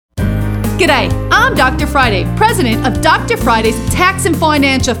G'day, I'm Dr. Friday, president of Dr. Friday's Tax and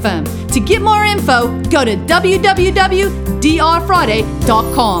Financial Firm. To get more info, go to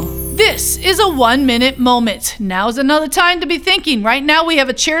www.drfriday.com. This is a 1-minute moment. Now's another time to be thinking. Right now we have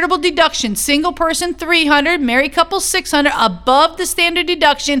a charitable deduction. Single person $300, married couple $600, above the standard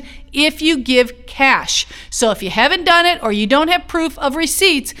deduction if you give cash. So if you haven't done it or you don't have proof of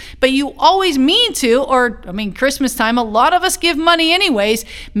receipts, but you always mean to, Christmas time, a lot of us give money anyways,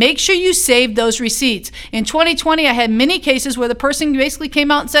 make sure you save those receipts. In 2020, I had many cases where the person basically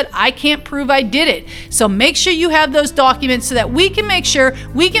came out and said, I can't prove I did it. So make sure you have those documents so that we can make sure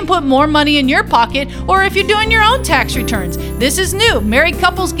we can put more money in your pocket, or if you're doing your own tax returns. This is new. Married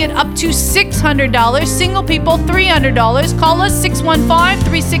couples get up to $600, single people $300. Call us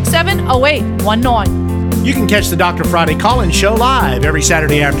 615-367-0819. You can catch the Dr. Friday call-in show live every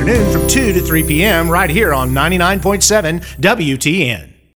Saturday afternoon from 2 to 3 p.m. right here on 99.7 WTN.